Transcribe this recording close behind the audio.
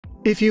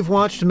If you've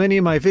watched many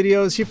of my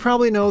videos, you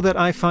probably know that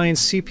I find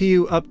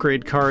CPU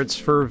upgrade cards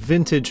for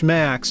vintage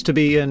Macs to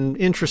be an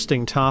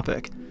interesting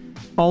topic.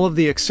 All of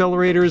the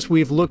accelerators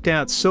we've looked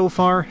at so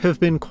far have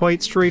been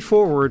quite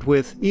straightforward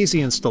with easy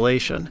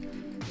installation.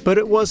 But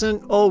it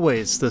wasn't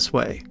always this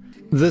way.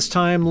 This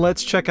time,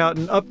 let's check out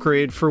an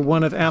upgrade for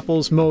one of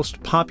Apple's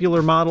most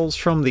popular models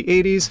from the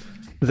 80s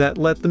that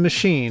let the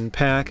machine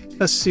pack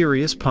a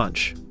serious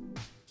punch.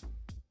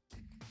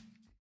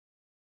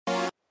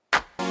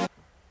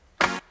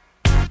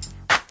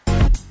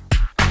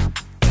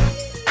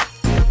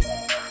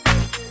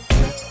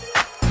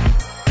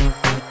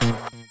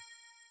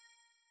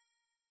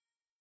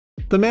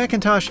 The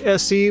Macintosh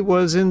SE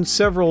was in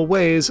several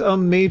ways a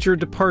major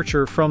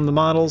departure from the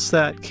models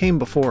that came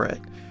before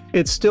it.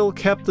 It still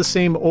kept the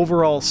same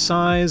overall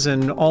size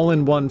and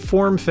all-in-one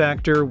form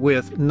factor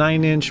with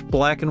 9-inch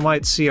black and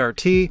white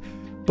CRT,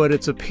 but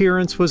its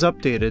appearance was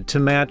updated to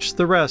match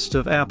the rest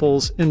of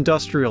Apple's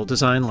industrial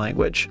design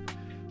language.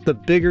 The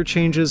bigger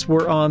changes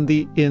were on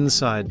the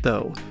inside,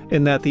 though,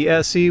 in that the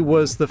SE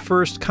was the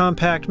first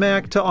compact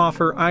Mac to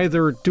offer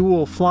either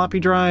dual floppy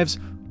drives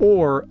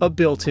or a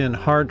built-in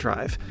hard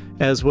drive,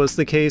 as was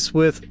the case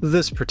with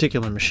this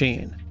particular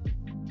machine.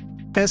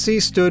 SE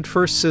stood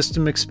for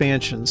System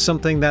Expansion,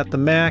 something that the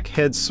Mac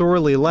had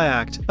sorely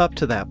lacked up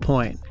to that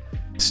point.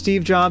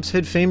 Steve Jobs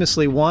had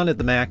famously wanted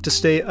the Mac to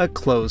stay a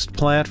closed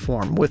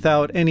platform,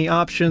 without any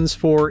options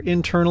for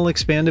internal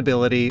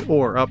expandability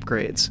or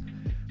upgrades.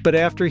 But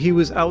after he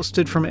was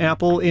ousted from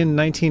Apple in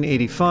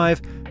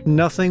 1985,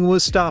 nothing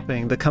was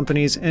stopping the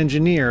company's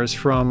engineers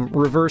from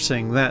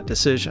reversing that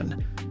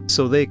decision.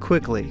 So they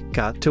quickly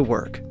got to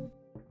work.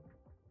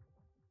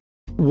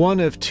 One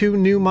of two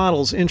new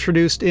models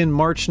introduced in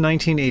March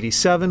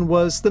 1987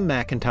 was the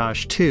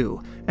Macintosh II,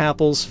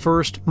 Apple's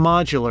first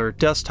modular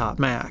desktop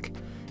Mac.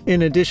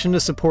 In addition to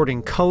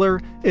supporting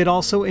color, it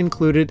also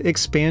included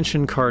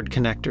expansion card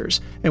connectors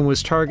and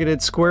was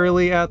targeted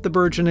squarely at the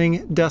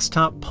burgeoning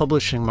desktop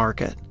publishing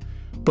market.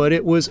 But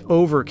it was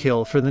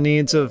overkill for the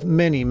needs of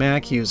many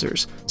Mac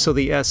users, so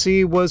the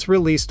SE was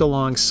released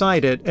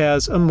alongside it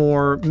as a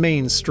more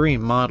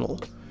mainstream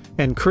model.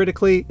 And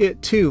critically,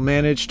 it too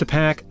managed to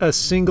pack a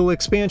single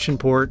expansion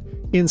port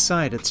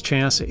inside its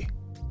chassis.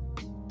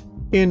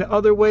 In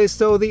other ways,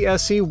 though, the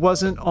SE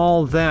wasn't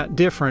all that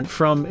different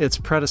from its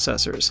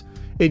predecessors.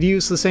 It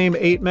used the same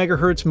 8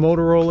 MHz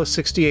Motorola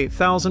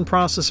 68000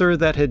 processor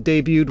that had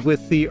debuted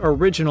with the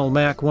original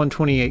Mac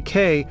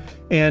 128K,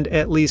 and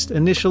at least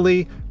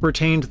initially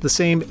retained the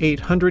same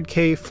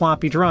 800K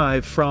floppy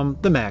drive from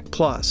the Mac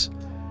Plus.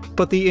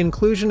 But the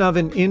inclusion of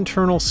an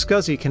internal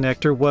SCSI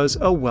connector was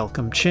a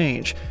welcome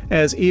change,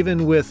 as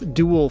even with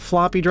dual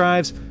floppy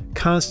drives,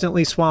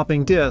 constantly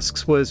swapping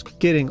disks was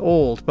getting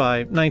old by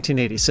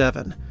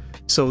 1987.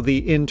 So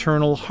the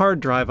internal hard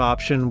drive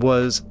option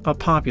was a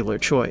popular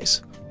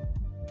choice.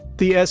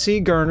 The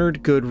SE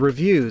garnered good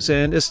reviews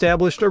and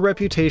established a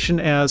reputation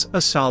as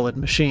a solid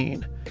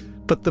machine.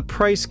 But the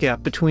price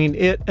gap between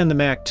it and the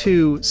Mac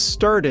II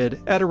started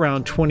at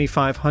around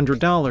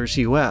 $2,500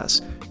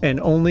 US, and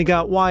only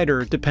got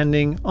wider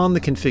depending on the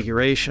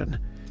configuration.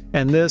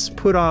 And this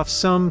put off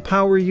some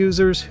power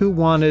users who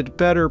wanted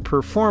better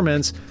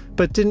performance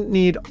but didn't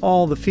need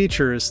all the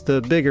features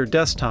the bigger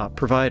desktop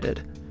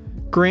provided.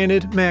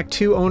 Granted,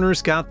 Mac II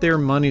owners got their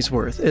money's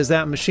worth, as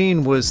that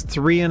machine was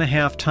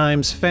 3.5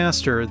 times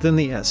faster than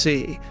the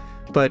SE,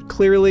 but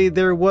clearly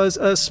there was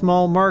a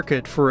small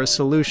market for a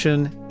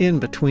solution in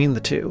between the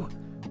two,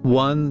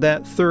 one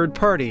that third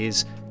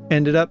parties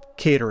ended up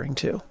catering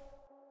to.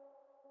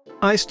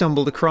 I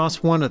stumbled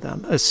across one of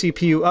them, a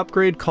CPU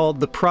upgrade called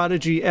the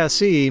Prodigy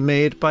SE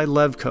made by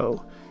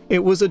Levco.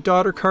 It was a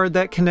daughter card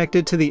that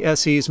connected to the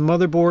SE's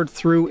motherboard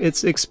through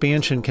its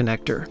expansion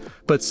connector,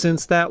 but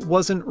since that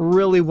wasn't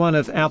really one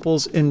of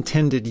Apple's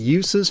intended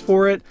uses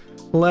for it,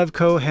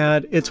 Levco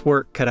had its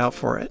work cut out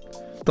for it.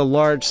 The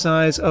large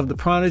size of the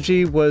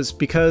Prodigy was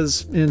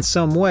because, in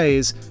some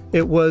ways,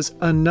 it was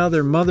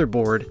another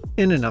motherboard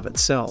in and of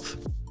itself.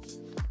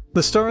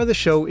 The star of the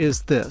show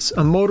is this,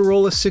 a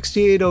Motorola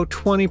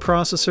 68020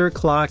 processor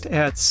clocked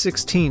at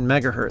 16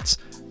 MHz,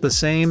 the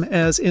same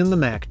as in the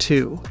Mac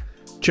II.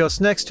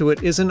 Just next to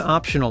it is an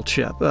optional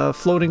chip, a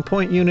floating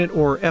point unit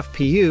or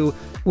FPU,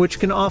 which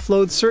can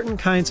offload certain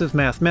kinds of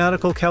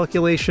mathematical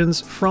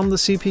calculations from the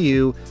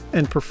CPU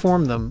and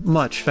perform them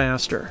much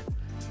faster.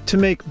 To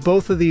make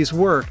both of these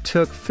work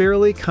took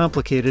fairly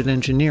complicated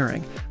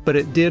engineering, but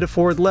it did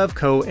afford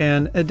Levco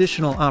an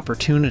additional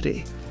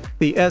opportunity.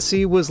 The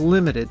SE was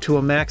limited to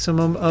a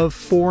maximum of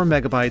 4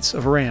 MB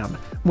of RAM,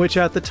 which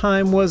at the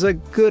time was a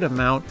good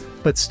amount,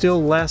 but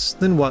still less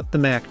than what the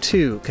Mac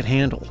II could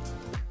handle.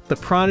 The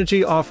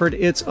Prodigy offered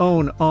its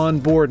own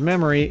onboard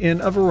memory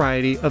in a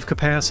variety of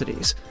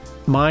capacities.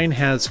 Mine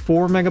has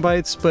 4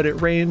 MB, but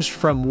it ranged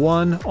from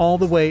 1 all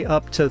the way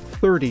up to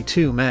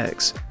 32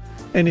 megs.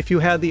 And if you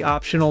had the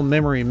optional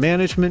memory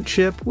management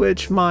chip,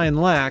 which mine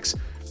lacks,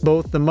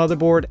 both the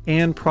motherboard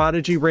and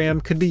Prodigy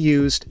RAM could be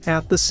used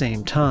at the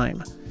same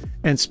time.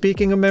 And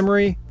speaking of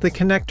memory, the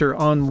connector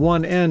on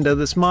one end of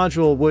this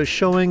module was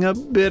showing a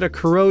bit of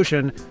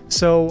corrosion,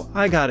 so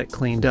I got it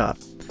cleaned up.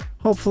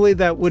 Hopefully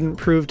that wouldn't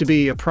prove to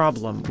be a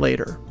problem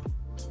later.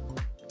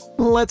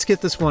 Let's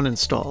get this one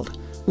installed.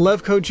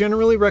 Levco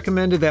generally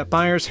recommended that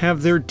buyers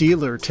have their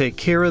dealer take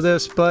care of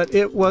this, but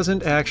it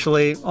wasn't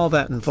actually all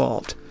that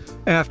involved.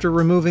 After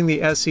removing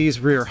the SE's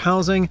rear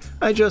housing,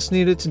 I just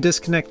needed to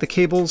disconnect the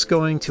cables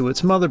going to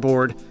its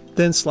motherboard,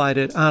 then slide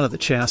it out of the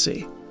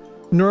chassis.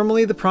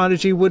 Normally the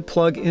Prodigy would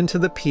plug into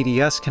the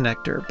PDS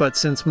connector, but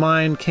since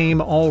mine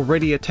came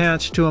already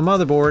attached to a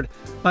motherboard,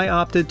 I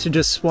opted to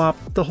just swap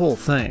the whole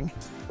thing.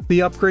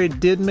 The upgrade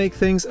did make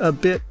things a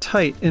bit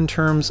tight in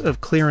terms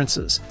of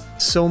clearances,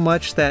 so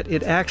much that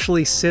it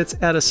actually sits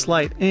at a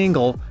slight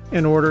angle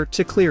in order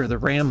to clear the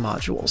RAM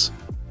modules.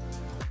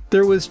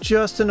 There was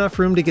just enough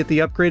room to get the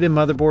upgraded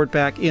motherboard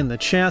back in the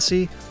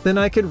chassis, then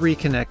I could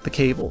reconnect the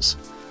cables.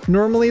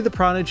 Normally the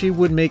Prodigy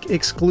would make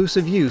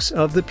exclusive use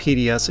of the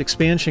PDS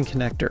expansion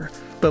connector,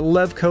 but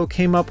Levco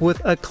came up with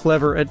a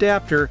clever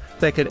adapter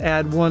that could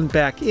add one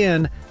back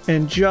in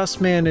and just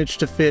managed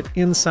to fit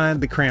inside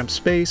the cramped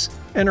space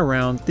and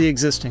around the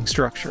existing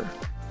structure.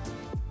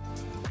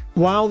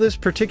 While this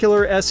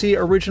particular SE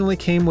originally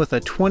came with a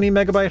 20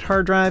 MB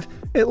hard drive,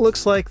 it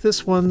looks like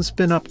this one's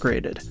been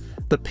upgraded.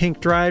 The pink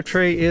drive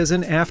tray is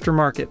an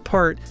aftermarket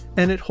part,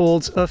 and it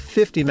holds a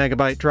 50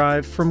 MB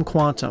drive from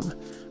Quantum.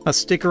 A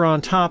sticker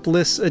on top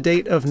lists a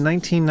date of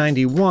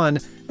 1991,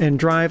 and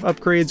drive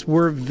upgrades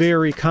were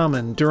very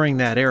common during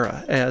that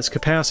era, as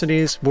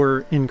capacities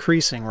were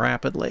increasing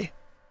rapidly.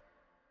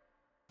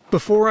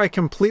 Before I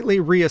completely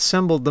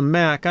reassembled the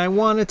Mac, I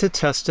wanted to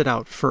test it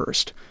out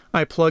first.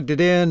 I plugged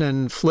it in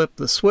and flipped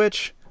the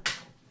switch,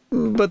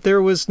 but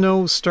there was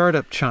no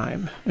startup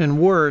chime, and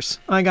worse,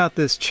 I got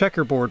this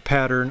checkerboard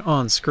pattern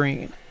on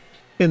screen.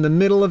 In the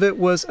middle of it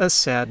was a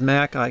sad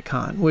Mac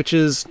icon, which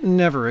is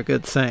never a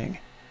good thing.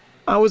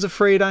 I was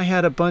afraid I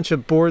had a bunch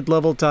of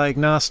board-level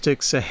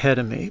diagnostics ahead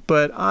of me,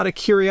 but out of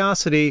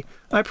curiosity,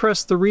 I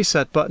pressed the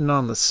reset button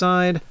on the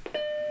side,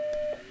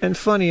 and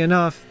funny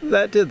enough,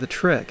 that did the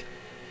trick.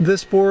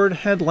 This board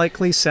had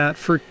likely sat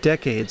for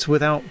decades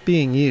without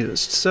being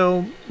used,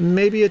 so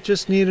maybe it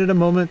just needed a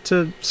moment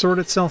to sort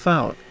itself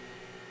out.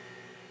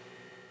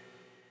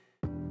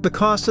 The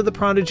cost of the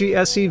Prodigy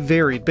SE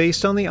varied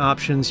based on the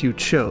options you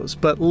chose,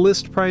 but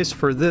list price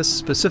for this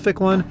specific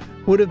one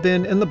would have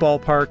been in the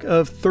ballpark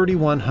of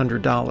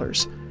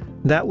 $3,100.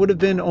 That would have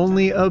been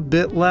only a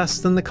bit less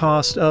than the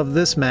cost of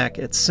this Mac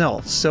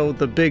itself, so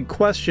the big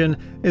question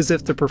is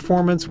if the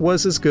performance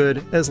was as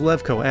good as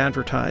Levco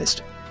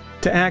advertised.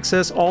 To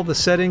access all the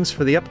settings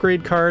for the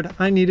upgrade card,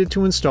 I needed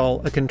to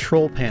install a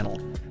control panel,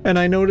 and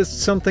I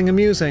noticed something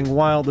amusing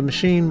while the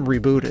machine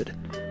rebooted.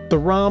 The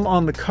ROM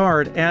on the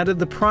card added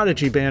the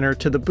Prodigy banner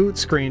to the boot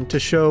screen to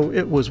show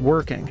it was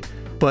working,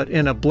 but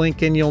in a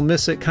blink and you'll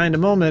miss it kind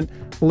of moment,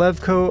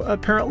 Levco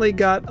apparently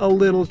got a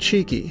little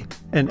cheeky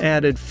and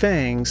added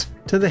fangs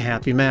to the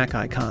Happy Mac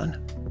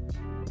icon.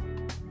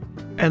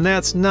 And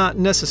that's not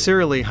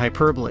necessarily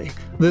hyperbole.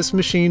 This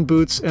machine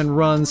boots and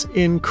runs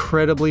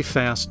incredibly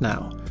fast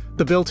now.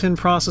 The built-in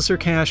processor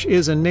cache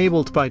is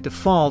enabled by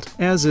default,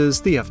 as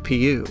is the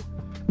FPU.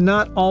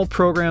 Not all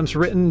programs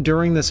written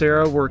during this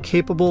era were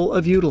capable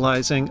of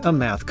utilizing a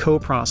math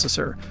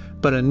coprocessor,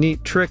 but a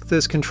neat trick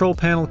this control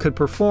panel could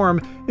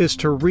perform is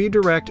to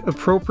redirect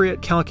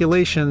appropriate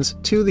calculations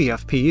to the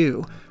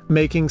FPU,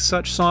 making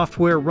such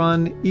software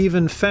run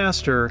even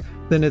faster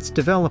than its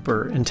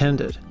developer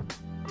intended.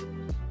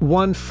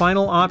 One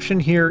final option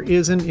here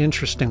is an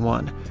interesting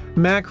one.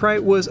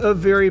 MacWrite was a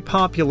very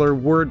popular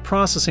word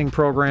processing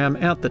program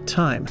at the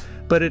time,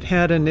 but it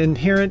had an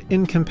inherent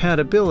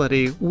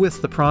incompatibility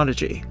with the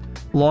Prodigy.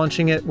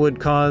 Launching it would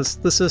cause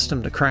the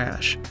system to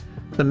crash.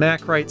 The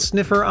MacWrite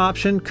sniffer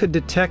option could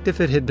detect if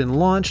it had been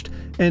launched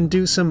and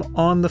do some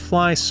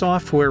on-the-fly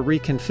software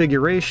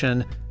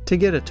reconfiguration to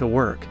get it to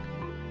work.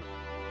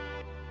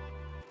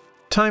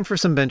 Time for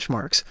some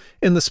benchmarks.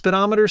 In the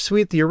speedometer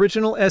suite, the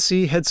original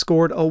SE had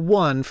scored a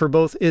 1 for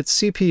both its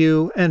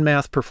CPU and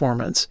math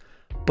performance,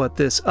 but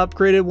this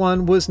upgraded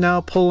one was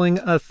now pulling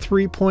a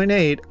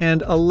 3.8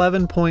 and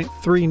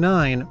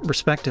 11.39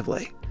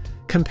 respectively.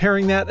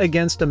 Comparing that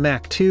against a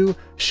Mac 2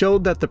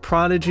 showed that the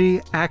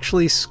Prodigy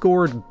actually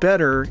scored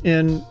better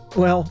in,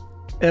 well,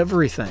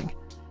 everything.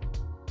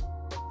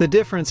 The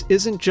difference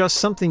isn't just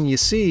something you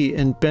see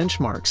in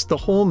benchmarks. The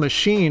whole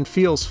machine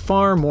feels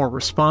far more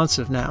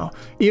responsive now,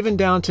 even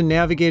down to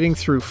navigating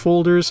through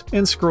folders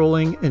and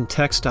scrolling in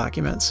text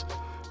documents.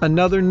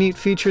 Another neat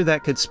feature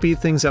that could speed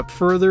things up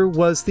further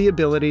was the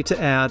ability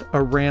to add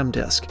a RAM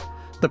disk.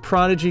 The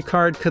Prodigy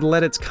card could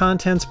let its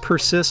contents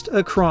persist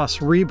across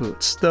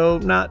reboots, though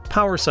not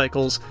power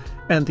cycles,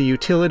 and the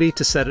utility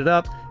to set it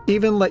up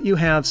even let you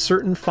have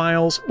certain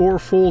files or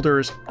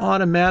folders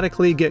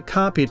automatically get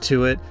copied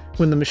to it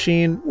when the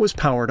machine was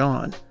powered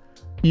on.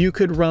 You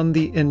could run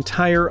the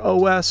entire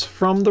OS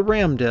from the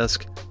RAM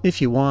disk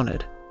if you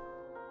wanted.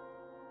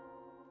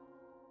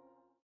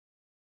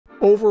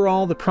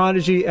 Overall, the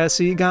Prodigy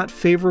SE got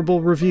favorable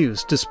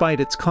reviews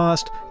despite its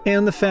cost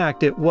and the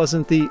fact it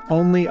wasn't the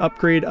only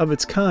upgrade of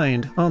its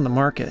kind on the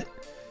market.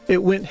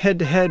 It went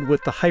head-to-head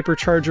with the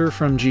Hypercharger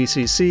from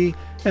GCC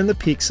and the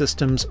Peak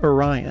Systems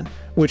Orion,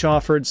 which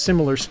offered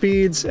similar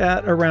speeds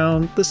at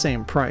around the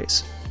same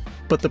price.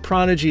 But the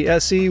Prodigy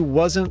SE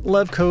wasn't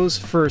Levco's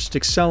first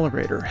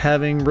accelerator,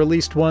 having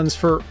released ones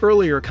for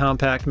earlier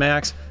compact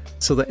Macs,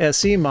 so the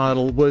SE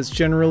model was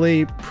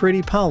generally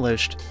pretty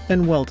polished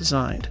and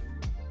well-designed.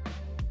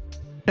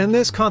 And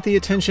this caught the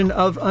attention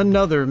of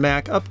another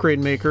Mac upgrade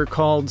maker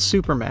called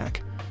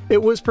Supermac.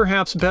 It was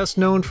perhaps best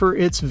known for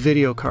its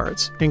video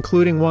cards,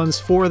 including ones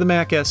for the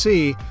Mac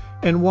SE,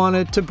 and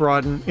wanted to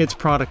broaden its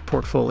product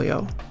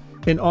portfolio.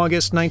 In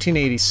August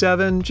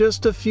 1987,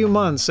 just a few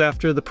months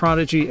after the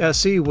Prodigy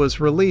SE was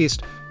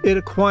released, it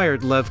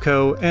acquired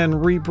Levco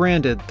and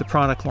rebranded the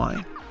product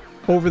line.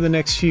 Over the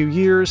next few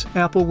years,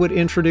 Apple would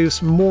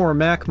introduce more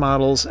Mac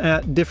models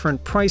at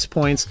different price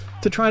points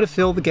to try to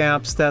fill the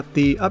gaps that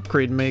the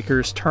upgrade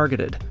makers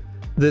targeted.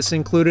 This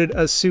included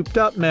a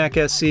souped-up Mac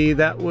SE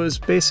that was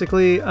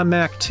basically a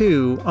Mac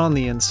 2 on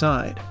the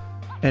inside,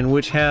 and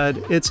which had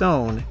its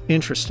own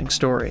interesting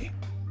story.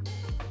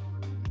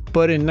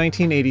 But in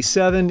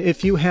 1987,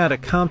 if you had a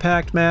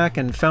compact Mac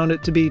and found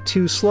it to be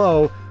too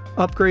slow,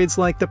 upgrades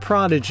like the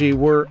Prodigy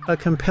were a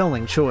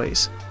compelling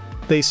choice.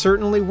 They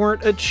certainly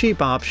weren't a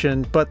cheap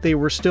option, but they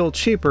were still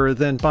cheaper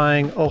than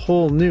buying a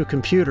whole new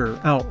computer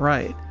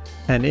outright,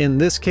 and in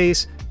this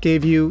case,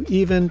 gave you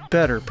even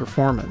better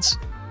performance.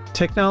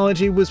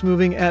 Technology was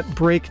moving at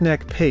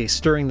breakneck pace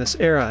during this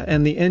era,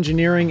 and the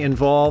engineering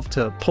involved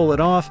to pull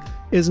it off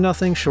is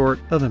nothing short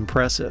of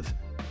impressive.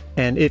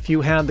 And if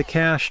you had the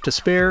cash to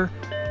spare,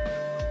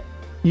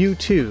 you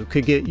too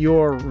could get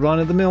your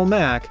run-of-the-mill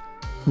Mac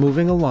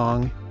moving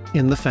along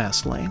in the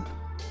fast lane.